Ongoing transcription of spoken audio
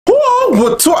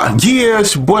Whaatwaa. Yeah,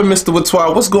 it's your boy Mr.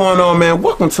 Whaatwaa. What's going on, man?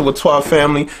 Welcome to Whaatwaa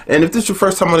family. And if this is your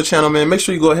first time on the channel, man, make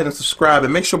sure you go ahead and subscribe.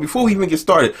 And make sure before we even get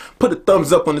started, put a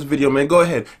thumbs up on this video, man. Go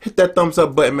ahead, hit that thumbs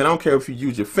up button, man. I don't care if you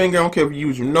use your finger, I don't care if you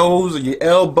use your nose or your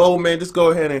elbow, man. Just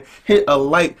go ahead and hit a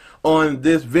like on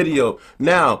this video.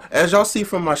 Now, as y'all see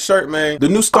from my shirt, man, the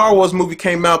new Star Wars movie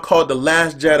came out called The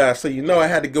Last Jedi. So you know I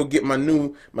had to go get my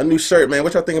new shirt, man.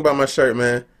 What y'all think about my shirt,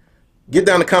 man? Get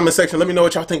down in the comment section. Let me know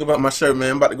what y'all think about my shirt,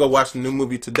 man. I'm about to go watch the new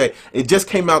movie today. It just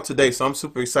came out today, so I'm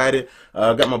super excited.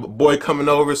 Got my boy coming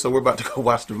over, so we're about to go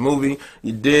watch the movie.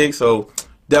 You dig? So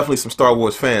definitely some Star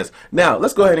Wars fans. Now,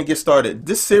 let's go ahead and get started.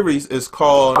 This series is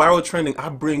called Viral Trending. I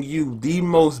bring you the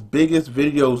most biggest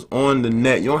videos on the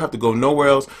net. You don't have to go nowhere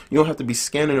else. You don't have to be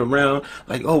scanning around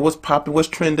like, oh, what's popping, what's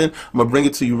trending. I'm going to bring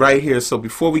it to you right here. So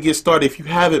before we get started, if you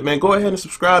haven't, man, go ahead and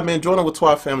subscribe, man. Join the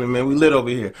Whaatwaa family, man. We lit over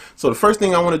here. So the first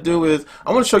thing I want to do is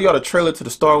I want to show y'all the trailer to the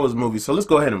Star Wars movie. So let's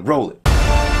go ahead and roll it.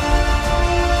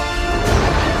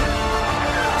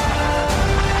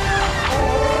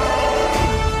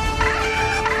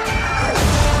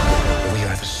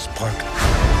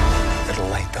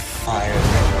 Fire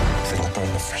that'll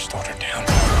burn the First Order down.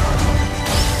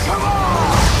 Come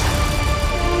on!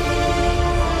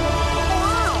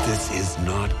 This is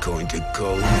not going to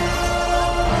go.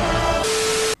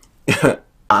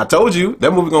 I told you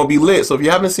that movie gonna be lit. So if you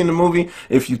haven't seen the movie,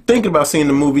 if you're thinking about seeing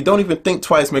the movie, don't even think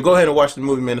twice, man. Go ahead and watch the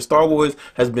movie, man. The Star Wars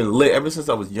has been lit ever since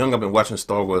I was young. I've been watching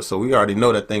Star Wars, so we already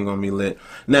know that thing gonna be lit.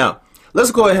 Now, let's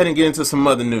go ahead and get into some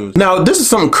other news. Now, this is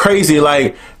something crazy.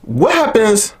 Like, what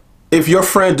happens if your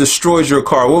friend destroys your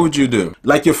car? What would you do?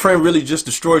 Like, your friend really just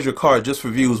destroys your car just for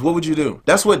views. What would you do?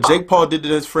 That's what Jake Paul did to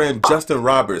his friend Justin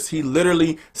Roberts. He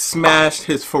literally smashed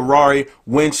his Ferrari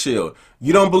windshield.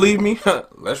 You don't believe me?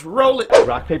 Let's roll it.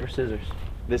 Rock, paper, scissors.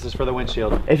 This is for the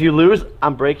windshield. If you lose,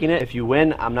 I'm breaking it. If you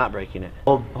win, I'm not breaking it.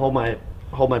 Hold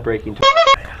my braking tool.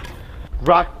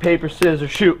 Rock, paper,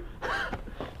 scissors, shoot.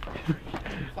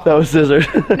 That was scissors.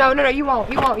 No, you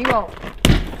won't. You won't.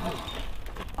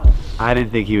 I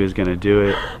didn't think he was gonna do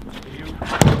it.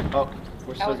 Oh,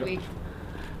 that was weak.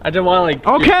 I didn't want to like.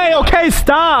 Okay,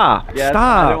 stop. Yeah,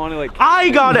 stop. I didn't want to like. I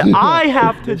got it. I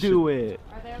have to do it.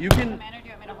 You can. Do you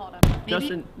want me to hold up?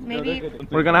 Justin, maybe.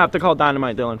 We're gonna have to call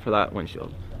Dynamite Dylan for that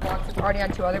windshield. It's already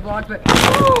on 2 other vlogs, but.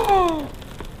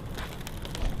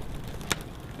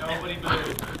 Nobody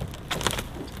moved.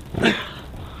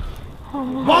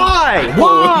 Why?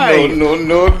 Why? No.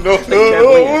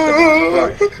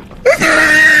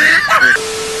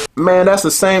 Man, that's the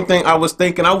same thing I was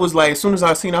thinking. I was like, as soon as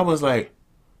I seen it, I was like,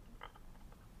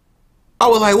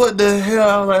 what the hell?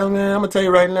 I was like, man, I'm gonna tell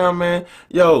you right now, man.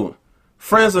 Yo,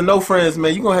 friends or no friends,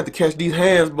 man, you're gonna have to catch these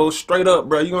hands, bro, straight up,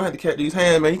 bro. You're gonna have to catch these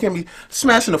hands, man. You can't be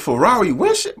smashing a Ferrari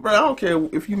windshield, bro. I don't care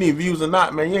if you need views or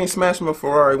not, man. You ain't smashing a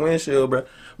Ferrari windshield, bro.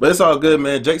 But it's all good,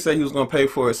 man. Jake said he was gonna pay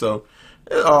for it, so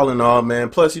all in all, man.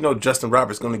 Plus, you know, Justin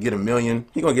Roberts gonna get 1 million.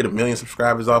 He gonna get 1 million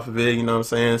subscribers off of it. You know what I'm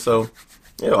saying? So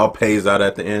it all pays out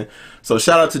at the end. So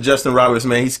shout out to Justin Roberts,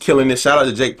 man. He's killing it. Shout out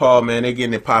to Jake Paul, man. They're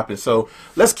getting it popping. So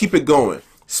let's keep it going.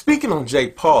 Speaking on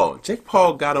Jake Paul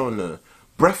got on the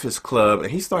Breakfast Club and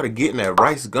he started getting that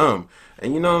Ricegum.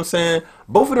 And you know what I'm saying?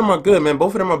 Both of them are good, man.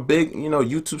 Both of them are big, you know,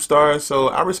 YouTube stars. So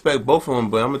I respect both of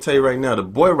them. But I'm going to tell you right now, the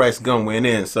boy Ricegum went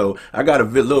in. So I got a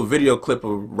little video clip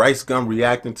of Ricegum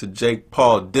reacting to Jake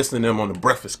Paul dissing them on the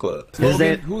Breakfast Club.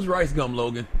 Logan, who's Ricegum,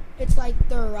 Logan? It's like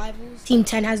their rivals. Team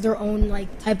 10 has their own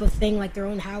like type of thing, like their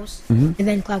own house. And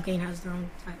then Clout Gang has their own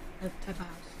type of house.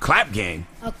 Clap Gang?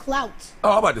 Clout.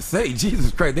 Oh, I'm about to say,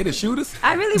 Jesus Christ, they the shooters?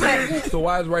 I really went. So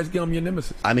why is Ricegum your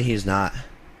nemesis? I mean, he's not.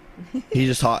 He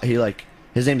just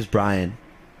his name is Brian,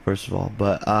 first of all.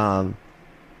 But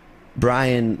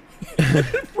Brian.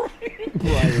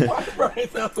 Why Brian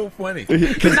sounds so funny?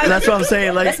 That's what I'm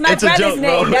saying. Like, that's it's a joke,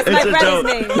 bro. That's it's my a joke.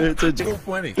 name. It's a joke. So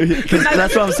funny.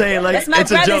 That's what I'm saying. Like,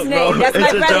 it's a joke, bro. That's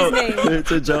it's my a joke. name.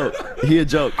 It's a joke. He a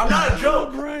joke. I'm not a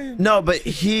joke, Brian. No, but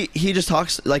he just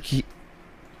talks like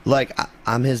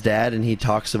I'm his dad, and he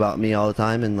talks about me all the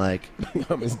time, and like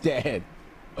I'm his dad.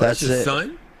 That's his it.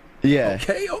 son. Yeah.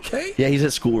 Okay. Yeah, he's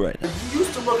at school right now. You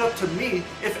used to look up to me,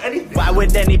 if anything. Why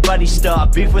would anybody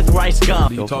start beef with Ricegum?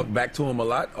 Do you talk back to him a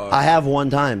lot? Or? I have one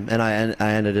time, and I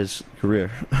ended his career.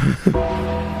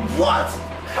 What?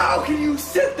 How can you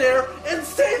sit there and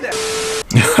say that?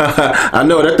 I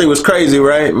know, that thing was crazy,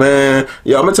 right, man?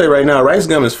 Yo, I'm gonna tell you right now,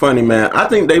 Ricegum is funny, man. I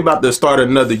think they about to start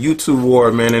another YouTube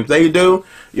war, man. If they do,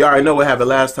 you already know what happened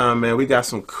last time, man. We got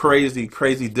some crazy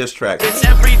diss tracks. It's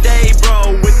every day,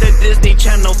 bro, with the Disney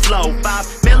Channel flow.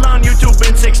 5 mil on YouTube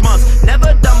in 6 months,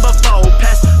 never done before.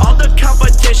 Past all the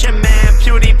competition, man.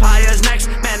 PewDiePie is next,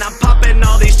 man. I'm popping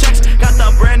all these checks. Got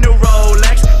the brand new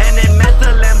Rolex, and it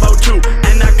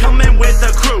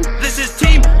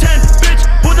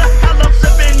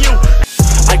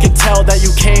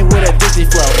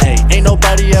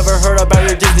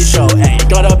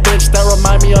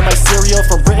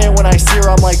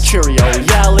like Cheerio.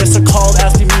 Yeah, Alyssa called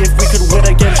asking me if we could win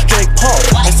against Jake Paul.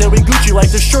 I said we Gucci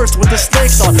like the shirts with the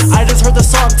snakes on. I just heard the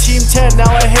song Team 10, now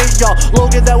I hate y'all.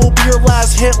 Logan, that will be your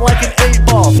last hit like an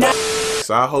 8-ball.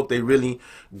 So I hope they really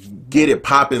get it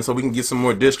popping so we can get some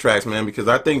more diss tracks, man, because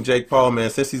I think Jake Paul, man,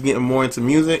 since he's getting more into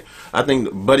music, I think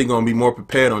Buddy gonna be more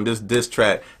prepared on this diss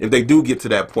track if they do get to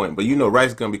that point. But you know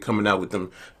Rice gonna be coming out with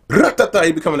them,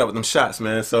 he be coming out with them shots,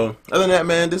 man. So other than that,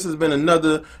 man, this has been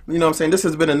another, you know what I'm saying, this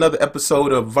has been another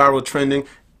episode of Viral Trending.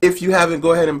 If you haven't,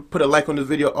 go ahead and put a like on this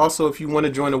video. Also, if you want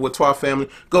to join the Whaatwaa family,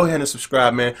 go ahead and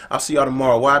subscribe, man. I'll see y'all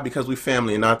tomorrow. Why? Because we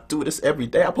family, and I do this every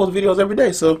day. I post videos every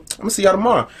day, so I'm gonna see y'all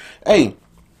tomorrow. Hey,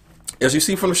 as you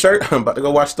see from the shirt, I'm about to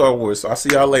go watch Star Wars, so I'll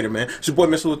see y'all later, man. It's your boy,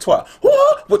 Mr. Whaatwaa.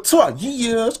 Whaatwaa,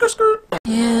 yeah, skirt, skirt.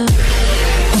 Yeah.